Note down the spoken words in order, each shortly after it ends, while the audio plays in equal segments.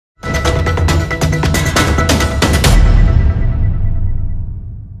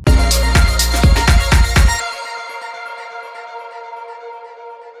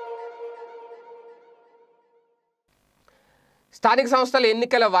స్థానిక సంస్థల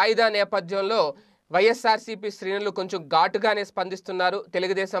ఎన్నికల వాయిదా నేపథ్యంలో వైఎస్ఆర్సీపీ శ్రేణులు కొంచెం ఘాటుగానే స్పందిస్తున్నారు.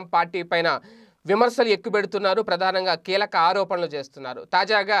 తెలుగుదేశం పార్టీ పైన విమర్శలు ఎక్కుపెడుతున్నారు. ప్రధానంగా కీలక ఆరోపణలు చేస్తున్నారు.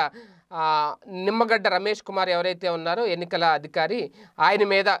 తాజాగా నిమ్మగడ్డ రమేష్ కుమార్ ఎవరైతే ఉన్నారో ఎన్నికల అధికారి, ఆయన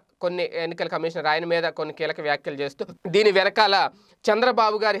మీద కొన్ని ఎన్నికల కమిషనర్ ఆయన మీద కొన్ని కీలక వ్యాఖ్యలు చేస్తూ దీని వెనకాల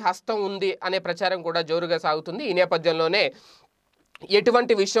చంద్రబాబు గారి హస్తం ఉంది అనే ప్రచారం కూడా జోరుగా సాగుతుంది. ఈ నేపథ్యంలోనే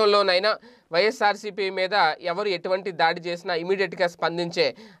ఎటువంటి విషయంలోనైనా వైఎస్ఆర్సీపీ మీద ఎవరు ఎటువంటి దాడి చేసినా ఇమీడియట్గా స్పందించే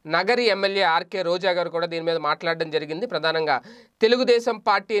నగరి ఎమ్మెల్యే ఆర్కే రోజా గారు కూడా దీని మీద మాట్లాడడం జరిగింది. ప్రధానంగా తెలుగుదేశం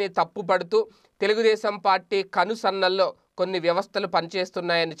పార్టీని తప్పుపడుతూ తెలుగుదేశం పార్టీ కనుసన్నల్లో కొన్ని వ్యవస్థలు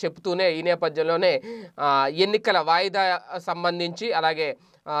పనిచేస్తున్నాయని చెప్తూనే ఈ నేపథ్యంలోనే ఎన్నికల వాయిదా సంబంధించి అలాగే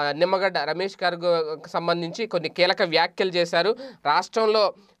నిమ్మగడ్డ రమేష్ గారికి సంబంధించి కొన్ని కీలక వ్యాఖ్యలు చేశారు. రాష్ట్రంలో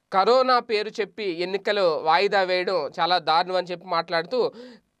కరోనా పేరు చెప్పి ఎన్నికలు వాయిదా వేయడం చాలా దారుణం అని చెప్పి మాట్లాడుతూ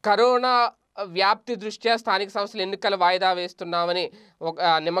కరోనా వ్యాప్తి దృష్ట్యా స్థానిక సంస్థల ఎన్నికలు వాయిదా వేస్తున్నామని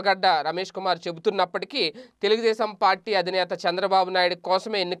నిమ్మగడ్డ రమేష్ కుమార్ చెబుతున్నప్పటికీ తెలుగుదేశం పార్టీ అధినేత చంద్రబాబు నాయుడు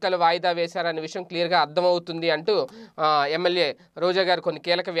కోసమే ఎన్నికలు వాయిదా వేశారనే విషయం క్లియర్గా అర్థమవుతుంది అంటూ ఎమ్మెల్యే రోజా గారు కొన్ని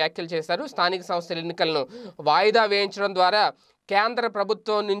కీలక వ్యాఖ్యలు చేశారు. స్థానిక సంస్థల ఎన్నికలను వాయిదా వేయించడం ద్వారా కేంద్ర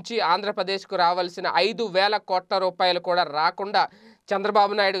ప్రభుత్వం నుంచి ఆంధ్రప్రదేశ్కు రావాల్సిన 5,000 కోట్ల రూపాయలు కూడా రాకుండా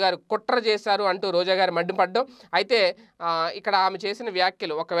చంద్రబాబు నాయుడు గారు కుట్ర చేశారు అంటూ రోజా గారు మండిపడ్డం. అయితే ఇక్కడ ఆమె చేసిన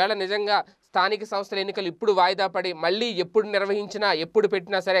వ్యాఖ్యలు ఒకవేళ నిజంగా స్థానిక సంస్థల ఎన్నికలు ఇప్పుడు వాయిదా పడి మళ్ళీ ఎప్పుడు నిర్వహించినా ఎప్పుడు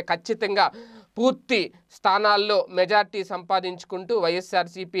పెట్టినా సరే ఖచ్చితంగా పూర్తి స్థానాల్లో మెజార్టీ సంపాదించుకుంటూ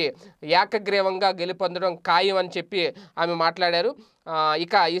వైఎస్ఆర్సీపీ ఏకగ్రీవంగా గెలుపొందడం ఖాయం అని చెప్పి ఆమె మాట్లాడారు.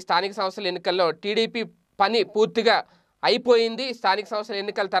 ఇక ఈ స్థానిక సంస్థల ఎన్నికల్లో టీడీపీ పని పూర్తిగా అయిపోయింది. స్థానిక సంస్థల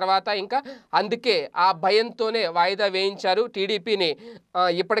ఎన్నికల తర్వాత ఇంకా అందుకే ఆ భయంతోనే వాయిదా వేయించారు. టీడీపీని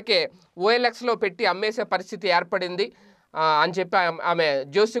ఇప్పటికే OLXలో పెట్టి అమ్మేసే పరిస్థితి ఏర్పడింది అని చెప్పి ఆమె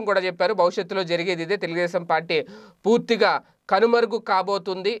జోస్యం కూడా చెప్పారు. భవిష్యత్తులో జరిగేది ఇదే. తెలుగుదేశం పార్టీ పూర్తిగా కనుమరుగు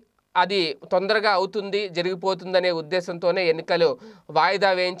కాబోతుంది, అది తొందరగా అవుతుంది, జరిగిపోతుందనే ఉద్దేశంతోనే ఎన్నికలు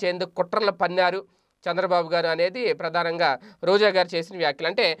వాయిదా వేయించేందుకు కుట్రలు పన్నారు చంద్రబాబు గారు అనేది ప్రధానంగా రోజా గారు చేసిన వ్యాఖ్యలు.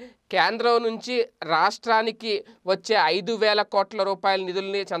 అంటే కేంద్రం నుంచి రాష్ట్రానికి వచ్చే 5,000 కోట్ల రూపాయల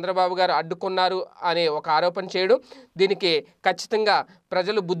నిధుల్ని చంద్రబాబు గారు అడ్డుకున్నారు అనే ఒక ఆరోపణ చేయడం, దీనికి ఖచ్చితంగా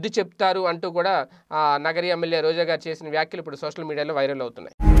ప్రజలు బుద్ధి చెప్తారు అంటూ కూడా నగరి ఎమ్మెల్యే రోజా గారు చేసిన వ్యాఖ్యలు ఇప్పుడు సోషల్ మీడియాలో వైరల్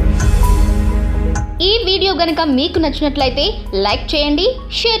అవుతున్నాయి. ఈ వీడియో గనుక మీకు నచ్చినట్లయితే లైక్ చేయండి,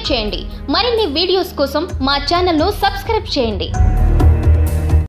 షేర్ చేయండి. మరిన్ని వీడియోస్ కోసం మా ఛానల్ను సబ్స్క్రైబ్ చేయండి.